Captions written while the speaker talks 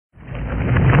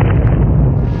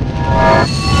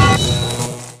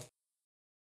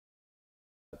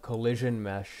collision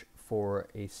mesh for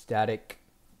a static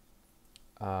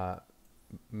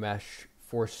mesh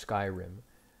for Skyrim.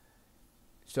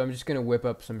 So I'm just gonna whip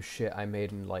up some shit I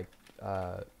made in like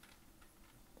I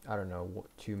don't know,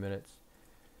 2 minutes.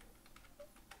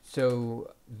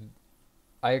 So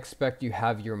I expect you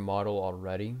have your model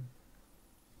already,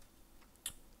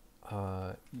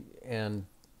 and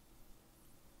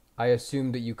I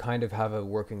assume that you kind of have a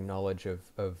working knowledge of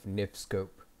NifSkope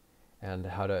and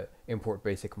how to import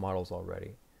basic models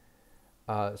already.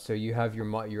 So you have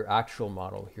your actual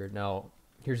model here. Now,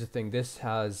 here's the thing. This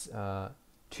has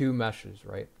 2 meshes,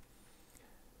 right?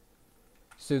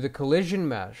 So the collision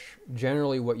mesh,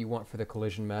 generally what you want for the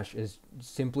collision mesh is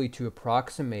simply to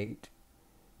approximate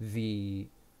the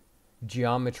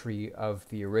geometry of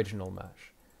the original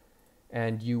mesh.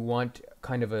 And you want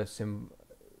kind of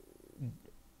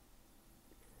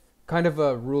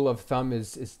a rule of thumb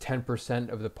is 10%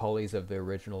 of the polys of the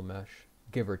original mesh,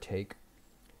 give or take.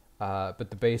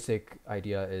 But the basic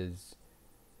idea is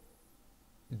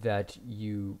that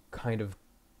you kind of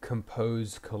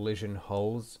compose collision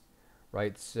hulls,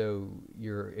 right? So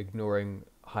you're ignoring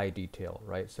high detail,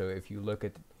 right? So if you look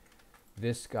at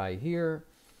this guy here,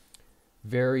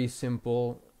 very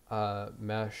simple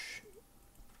mesh.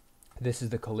 This is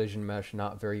the collision mesh,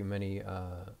 not very many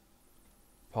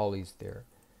polys there.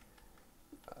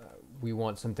 We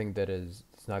want something that it's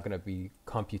not going to be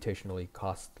computationally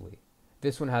costly.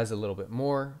 This one has a little bit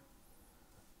more.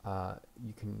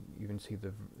 You can even see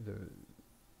the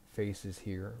faces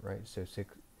here, right? So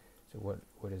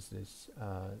what is this?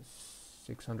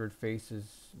 600 faces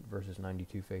versus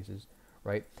 92 faces,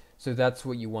 right? So that's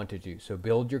what you want to do. So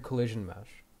build your collision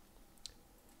mesh,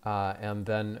 and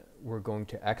then we're going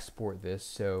to export this.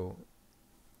 So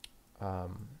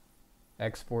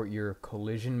export your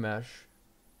collision mesh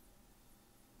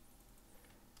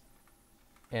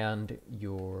and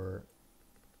your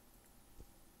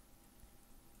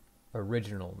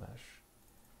original mesh.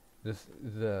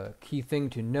 The key thing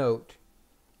to note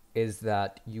is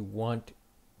that you want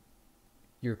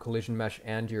your collision mesh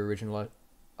and your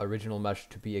original mesh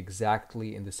to be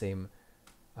exactly in the same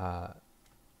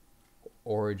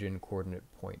origin coordinate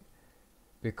point,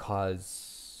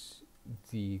 because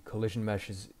the collision mesh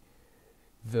is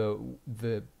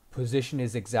the position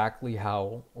is exactly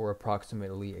how, or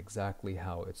approximately exactly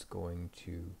how, it's going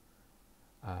to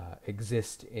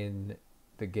exist in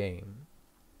the game.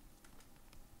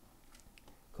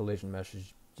 Collision mesh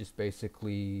is just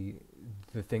basically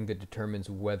the thing that determines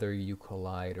whether you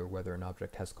collide or whether an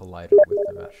object has collided with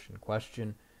the mesh in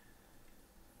question.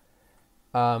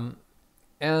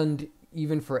 And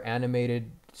even for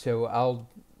animated, so I'll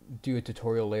do a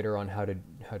tutorial later on how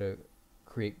to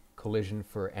create collision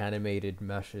for animated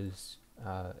meshes,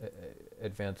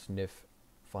 advanced NIF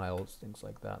files, things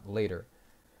like that later.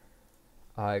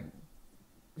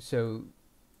 So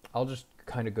I'll just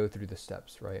kind of go through the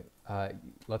steps, right?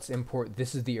 Let's import,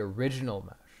 this is the original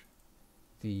mesh,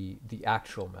 the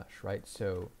actual mesh, right?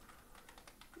 So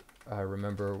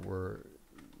remember,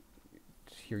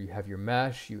 here you have your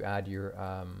mesh, you add your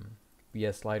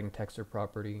BS lighting texture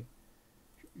property,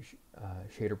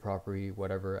 shader property,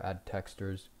 whatever, add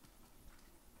textures,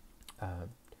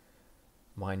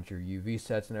 mind your UV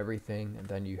sets and everything, and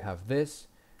then you have this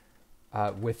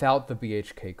without the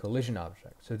BHK collision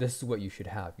object. So this is what you should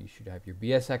have. You should have your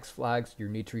BSX flags, your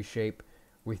Nitri shape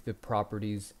with the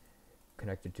properties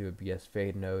connected to a BS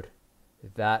fade node.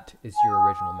 That is your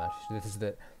original mesh. So this is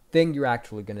the thing you're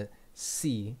actually going to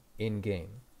see in game.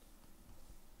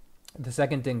 The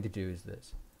second thing to do is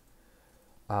this.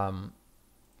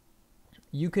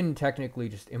 You can technically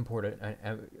just import it,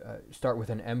 start with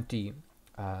an empty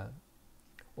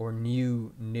or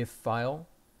new NIF file,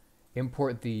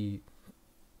 import the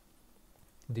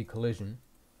collision,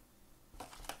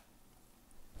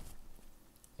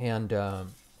 and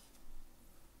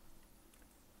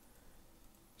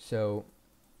so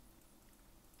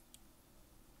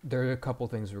there are a couple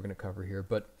things we're going to cover here,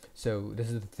 but so this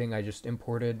is the thing I just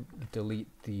imported. Delete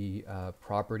the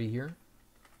property here.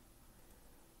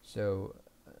 So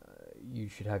you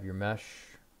should have your mesh.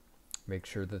 Make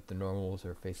sure that the normals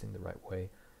are facing the right way.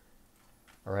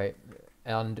 All right,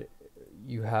 and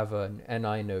you have an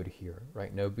NI node here,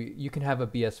 right? No, you can have a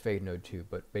BS fade node too,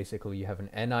 but basically you have an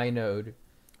NI node,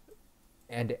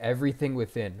 and everything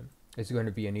within is going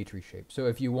to be a Nitri shape. So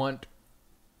if you want,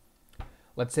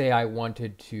 let's say I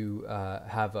wanted to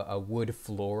have a wood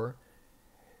floor,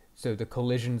 so the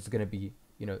collision is going to be,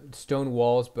 stone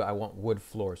walls, but I want wood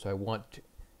floor, so I want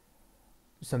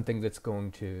something that's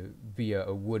going to be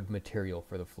a wood material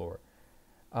for the floor.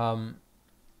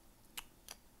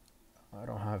 I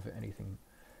don't have anything.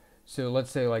 So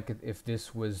let's say like if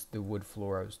this was the wood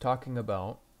floor I was talking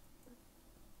about,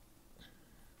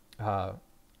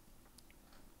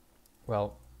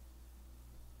 well,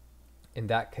 in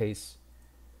that case,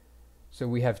 so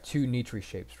we have two niche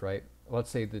shapes, right? Let's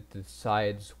say that the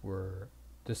sides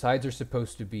are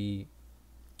supposed to be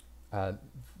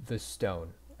the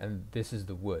stone, and this is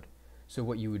the wood. So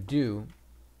what you would do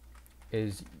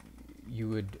is you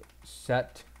would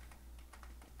set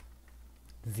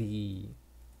the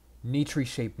niche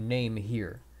shape name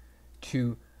here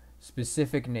to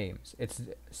specific names. It's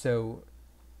so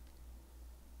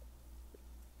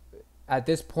at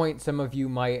this point, some of you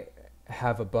might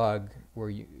have a bug where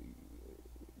you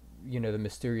know, the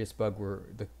mysterious bug where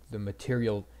the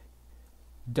material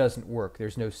doesn't work.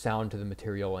 There's no sound to the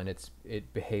material and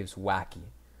it behaves wacky,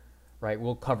 right?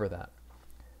 We'll cover that.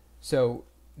 So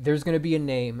there's going to be a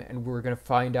name, and we're going to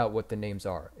find out what the names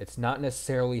are. It's not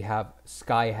necessarily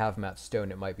Sky Have Matte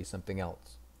Stone. It might be something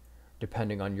else,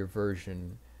 depending on your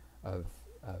version of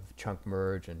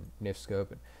ChunkMerge and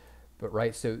NifSkope. But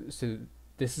right, so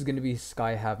this is going to be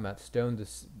Sky Have Matte Stone.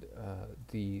 This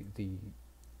the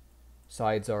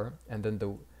sides are, and then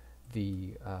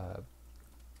the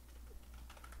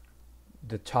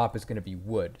top is going to be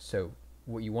wood. So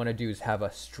what you want to do is have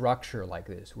a structure like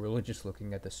this. We're just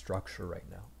looking at the structure right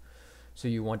now. So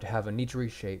you want to have a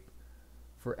niche shape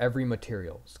for every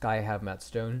material. Sky Have Matte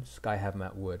Stone, Sky Have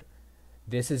Matte Wood.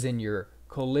 This is in your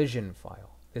collision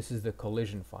file. This is the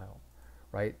collision file,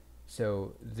 right?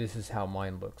 So this is how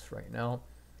mine looks right now.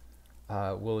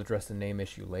 We'll address the name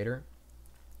issue later.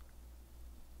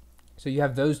 So you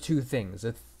have those two things.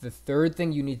 The third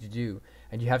thing you need to do,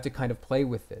 and you have to kind of play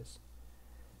with this.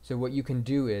 So what you can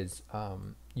do is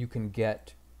you can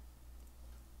get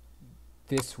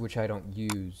this, which I don't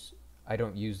use. I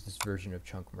don't use this version of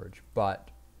ChunkMerge,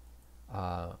 but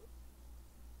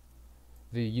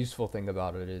the useful thing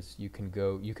about it is you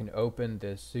can open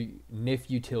this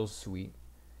NifUtil suite.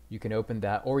 You can open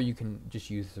that, or you can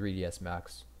just use 3ds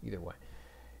Max. Either way,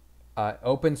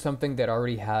 open something that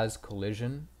already has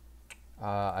collision.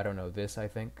 I don't know, this, I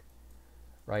think,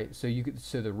 right? So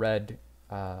the red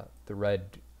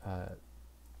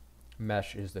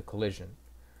mesh is the collision,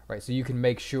 right? So you can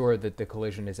make sure that the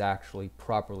collision is actually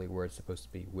properly where it's supposed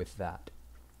to be with that.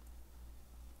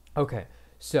 Okay,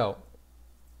 so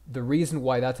the reason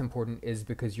why that's important is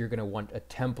because you're going to want a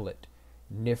template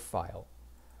NIF file,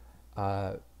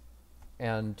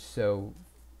 and so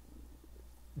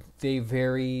they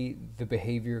vary. The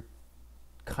behavior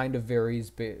kind of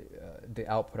varies, the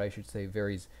output, I should say,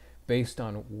 varies based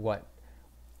on what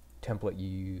template you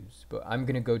use. But I'm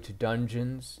going to go to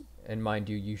dungeons, and mind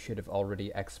you, you should have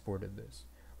already exported this,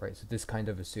 right? So this kind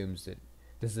of assumes that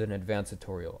this is an advanced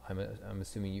tutorial. I'm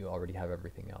assuming you already have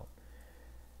everything out.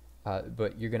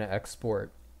 But you're going to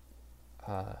export,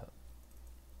 let's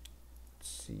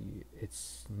see,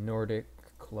 it's Nordic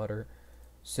Clutter.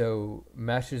 So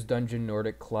meshes dungeon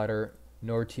Nordic Clutter,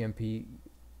 NordTMP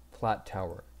Plat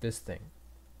Tower, this thing.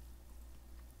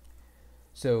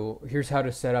 So here's how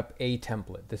to set up a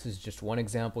template. This is just one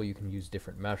example. You can use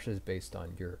different meshes based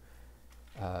on your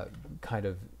kind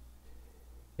of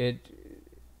it.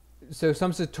 So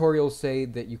some tutorials say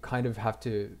that you kind of have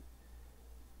to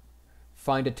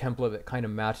find a template that kind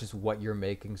of matches what you're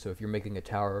making. So if you're making a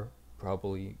tower,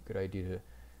 probably a good idea to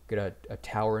get a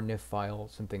tower NIF file,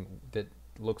 something that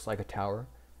looks like a tower,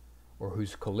 or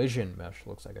whose collision mesh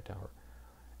looks like a tower.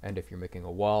 And if you're making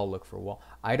a wall, look for a wall.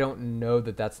 I don't know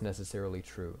that that's necessarily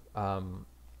true.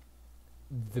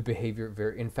 The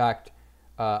behavior in fact,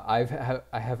 I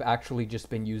have actually just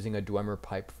been using a Dwemer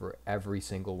pipe for every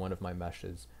single one of my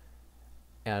meshes,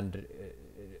 and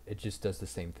it just does the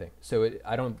same thing. So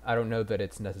I don't know that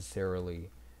it's necessarily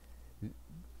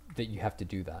that you have to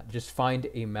do that. Just find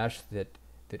a mesh that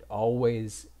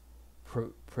always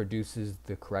produces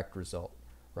the correct result,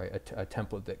 right? A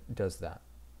template that does that.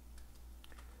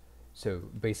 So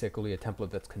basically a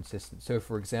template that's consistent. So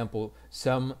for example,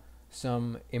 some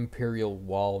imperial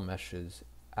wall meshes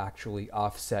actually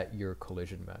offset your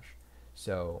collision mesh.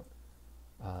 So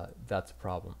that's a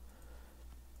problem.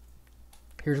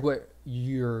 Here's what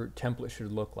your template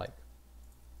should look like.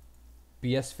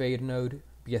 BS fade node,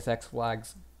 BSX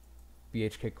flags,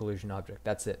 BHK collision object.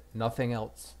 That's it. Nothing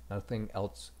else. Nothing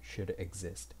else should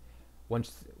exist.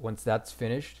 Once that's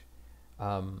finished,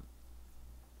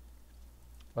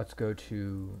 let's go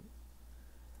to,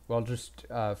 well, just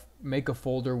make a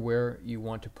folder where you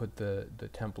want to put the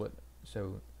template.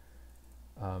 So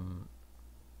I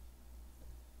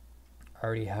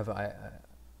already have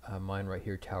mine right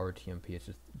here, Tower TMP. It's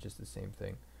just the same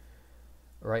thing.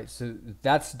 All right, so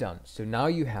that's done. So now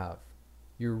you have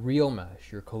your real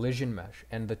mesh, your collision mesh,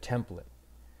 and the template.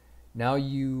 Now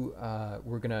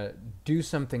we're gonna do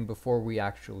something before we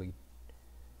actually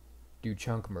do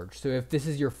ChunkMerge. So if this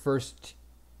is your first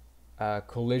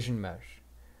collision mesh,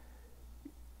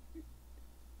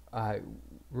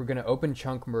 we're gonna open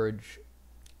ChunkMerge,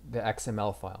 the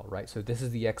XML file, right? So this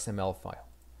is the XML file.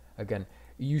 Again,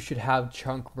 you should have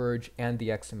ChunkMerge and the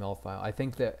XML file. I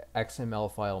think the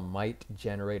XML file might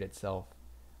generate itself.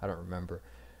 I don't remember,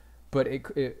 but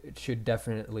it should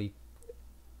definitely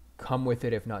come with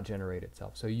it, if not generate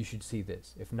itself. So you should see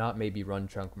this. If not, maybe run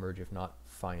ChunkMerge. If not,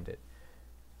 find it.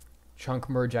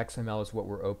 ChunkMerge XML is what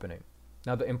we're opening.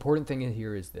 Now the important thing in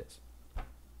here is this.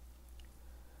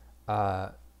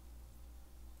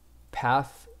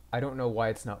 Path, I don't know why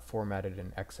it's not formatted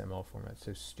in XML format. It's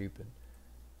so stupid.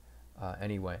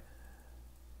 Anyway,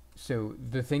 so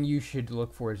the thing you should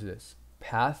look for is this.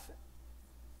 Path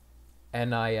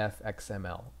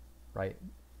NifXML, right?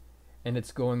 And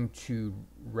it's going to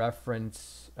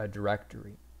reference a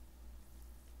directory.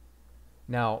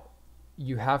 Now,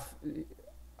 you have,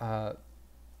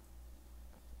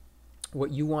 what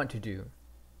you want to do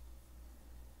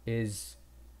is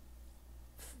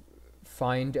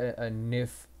find a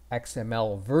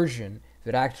NifXML version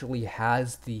that actually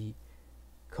has the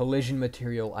collision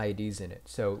material IDs in it.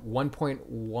 So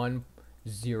 1.10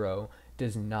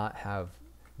 does not have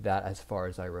that as far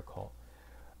as I recall.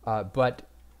 But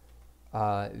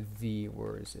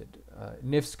where is it?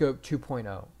 NifSkope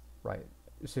 2.0, right?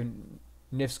 So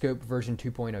NifSkope version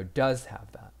 2.0 does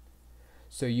have that.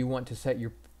 So you want to set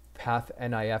your path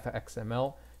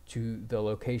NifXML to the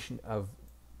location of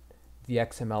the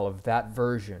XML of that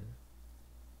version.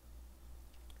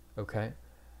 Okay.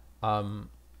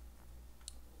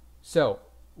 So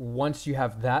once you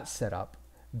have that set up,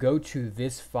 go to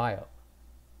this file,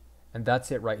 and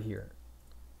that's it right here.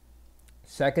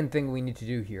 Second thing we need to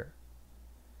do here,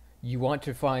 you want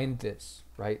to find this,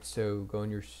 right? So go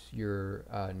in your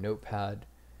notepad,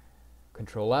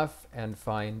 Control F, and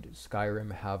find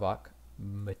Skyrim Havoc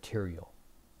material.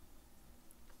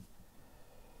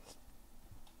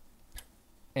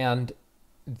 And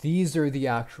these are the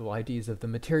actual IDs of the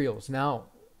materials. Now,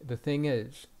 the thing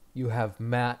is, you have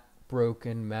matte,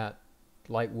 broken, matte,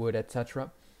 light wood,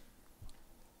 etc.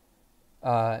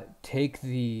 Take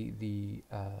the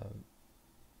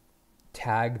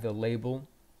tag, the label,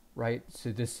 right?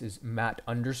 So this is matte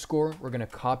underscore. We're going to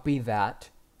copy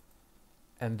that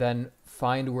and then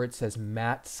find where it says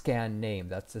matte scan name.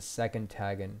 That's the second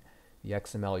tag in the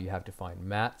XML you have to find.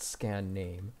 Matte scan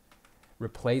name.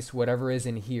 Replace whatever is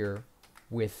in here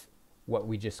with what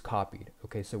we just copied.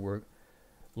 Okay, so we're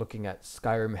looking at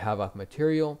Skyrim Havoc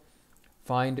material.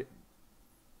 Find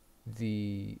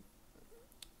the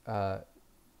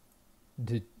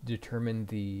determine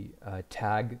the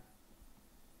tag,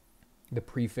 the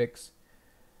prefix,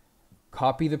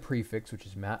 copy the prefix, which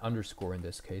is matte underscore in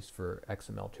this case for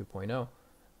XML 2.0,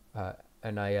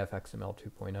 NifXML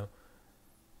 2.0,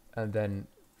 and then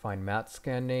find matte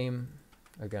scan name,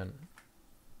 again,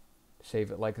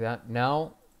 save it like that.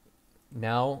 Now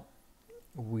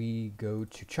we go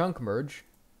to ChunkMerge,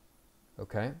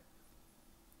 okay?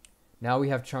 Now we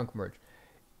have ChunkMerge.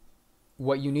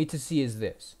 What you need to see is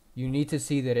this. You need to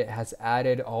see that it has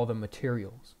added all the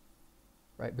materials,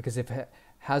 right? Because if it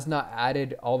has not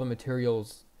added all the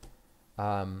materials,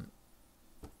 well,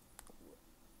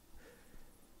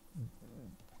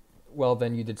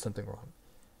 then you did something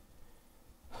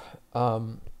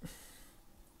wrong.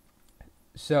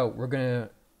 So we're going to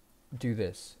do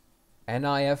this.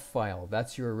 NIF file,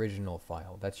 that's your original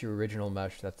file. That's your original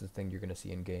mesh. That's the thing you're going to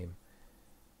see in game,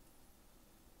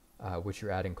 which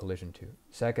you're adding collision to.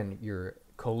 Second, your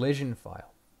collision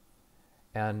file.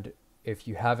 And if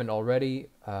you haven't already,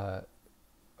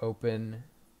 open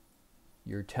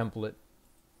your template.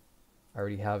 I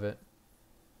already have it.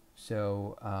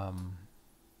 So,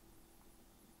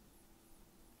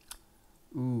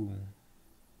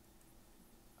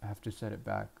 I have to set it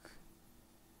back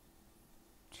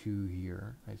to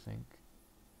here, I think.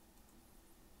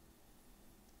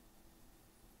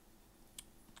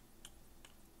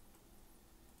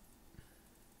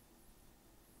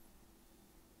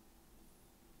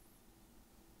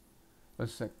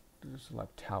 Let's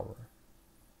select tower.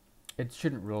 It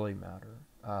shouldn't really matter,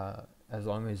 as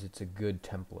long as it's a good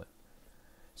template.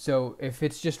 So if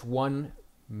it's just one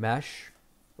mesh,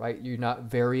 right, you're not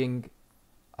varying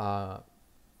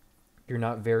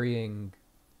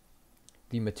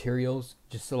the materials,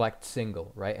 just select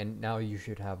single, right? And now you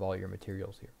should have all your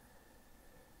materials here.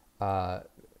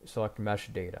 Select mesh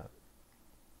data.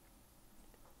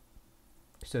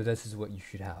 So this is what you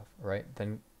should have, right?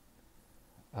 Then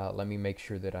Let me make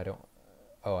sure that I don't,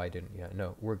 oh, I didn't, yeah,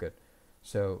 no, we're good.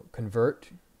 So convert,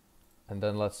 and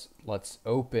then let's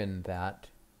open that.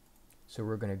 So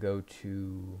we're going to go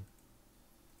to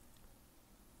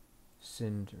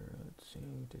Cinder, let's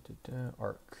see,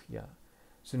 arc, yeah.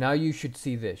 So now you should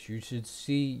see this. You should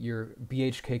see your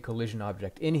BHK collision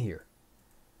object in here.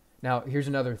 Now, here's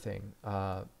another thing.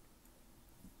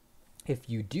 If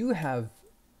you do have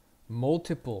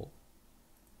multiple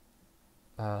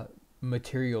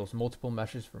materials, multiple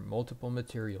meshes for multiple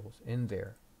materials in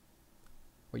there,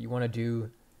 what you want to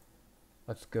do,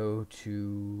 let's go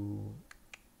to,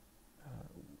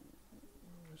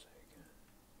 where was I again?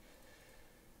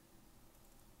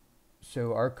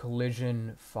 So our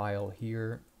collision file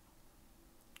here,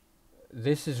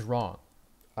 this is wrong,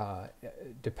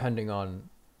 depending on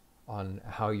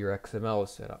how your XML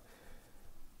is set up.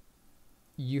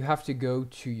 You have to go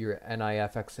to your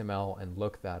NIF XML and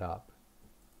look that up.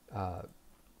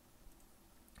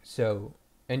 So,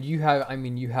 and you have, I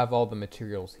mean, you have all the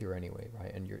materials here anyway,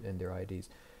 right? And their IDs.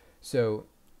 So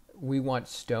we want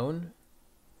stone.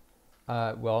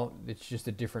 Well, it's just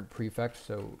a different prefix.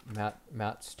 So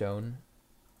matte stone,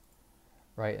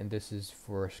 right? And this is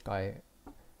for Skyrim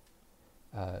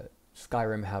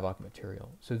Havoc material.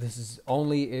 So this is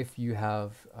only if you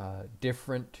have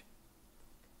different.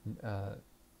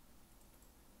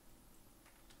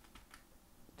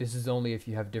 This is only if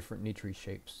you have different nitride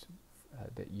shapes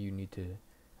that you need to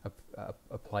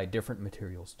apply different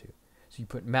materials to. So you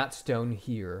put matte stone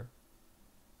here,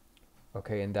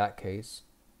 okay, in that case.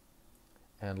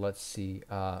 And let's see.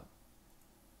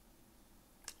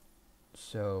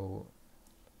 So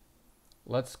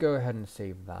let's go ahead and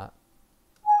save that.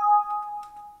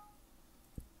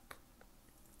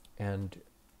 And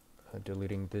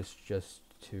deleting this just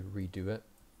to redo it.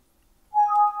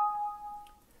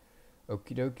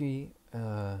 Okie dokie.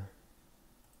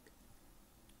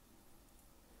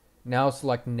 Now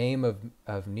select name of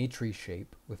nitride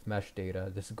shape with mesh data.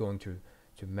 This is going to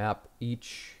map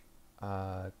each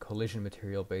collision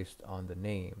material based on the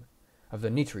name of the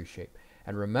nitride shape.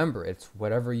 And remember, it's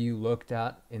whatever you looked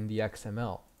at in the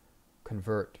XML.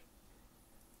 Convert.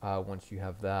 Once you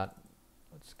have that,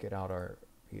 let's get out our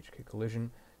BHK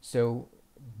collision. So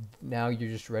now you're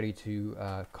just ready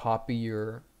to copy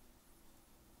your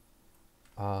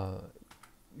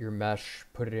mesh,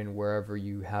 put it in wherever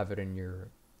you have it in your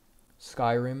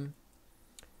Skyrim,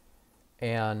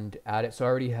 and add it. So I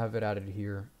already have it added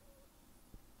here,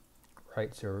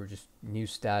 right? So we're just new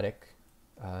static,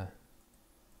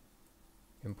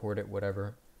 import it,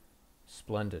 whatever.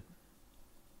 Splendid.